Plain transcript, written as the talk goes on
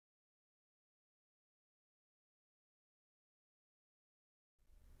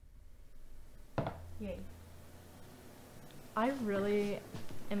Yay. I really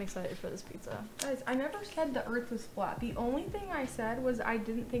am excited for this pizza. Guys, I never said the earth was flat. The only thing I said was I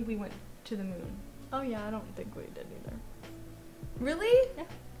didn't think we went to the moon. Oh yeah, I don't think we did either. Really? Yeah.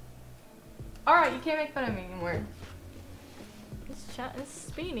 Alright, you can't make fun of me anymore. It's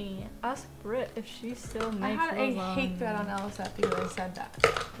Speedy. Ask Britt if she still makes I had a lasagna. hate bet on LSF because I said that.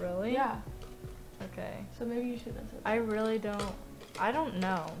 Really? Yeah. Okay. So maybe you should have said that. I really don't. I don't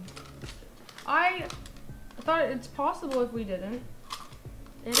know. I thought it's possible if we didn't.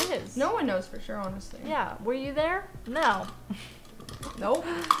 It is. No one knows for sure, honestly. Yeah. Were you there? No. Nope.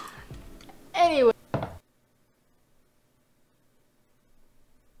 Anyway.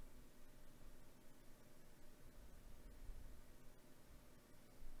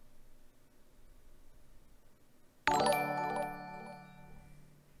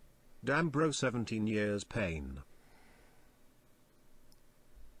 Damn bro, 17 years pain.